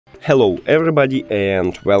Hello everybody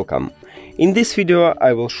and welcome. In this video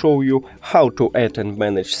I will show you how to add and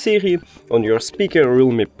manage Siri on your speaker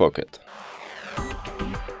Realme Pocket.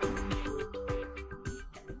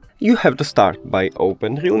 You have to start by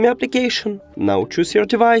open Realme application. Now choose your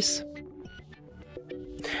device.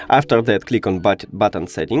 After that click on button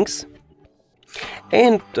settings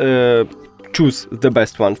and choose the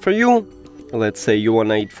best one for you. Let's say you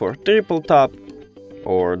wanna it for triple tap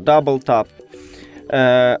or double tap.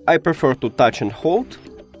 I prefer to touch and hold,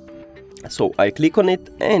 so I click on it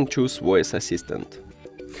and choose voice assistant.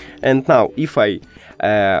 And now if I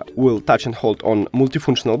will touch and hold on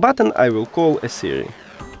multifunctional button, I will call a Siri.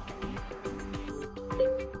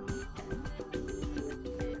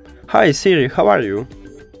 Hi Siri, how are you?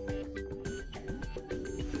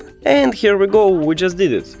 And here we go, we just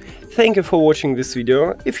did it. Thank you for watching this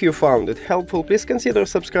video. If you found it helpful, please consider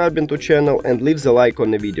subscribing to channel and leave the like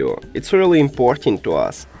on the video. It's really important to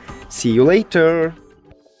us. See you later!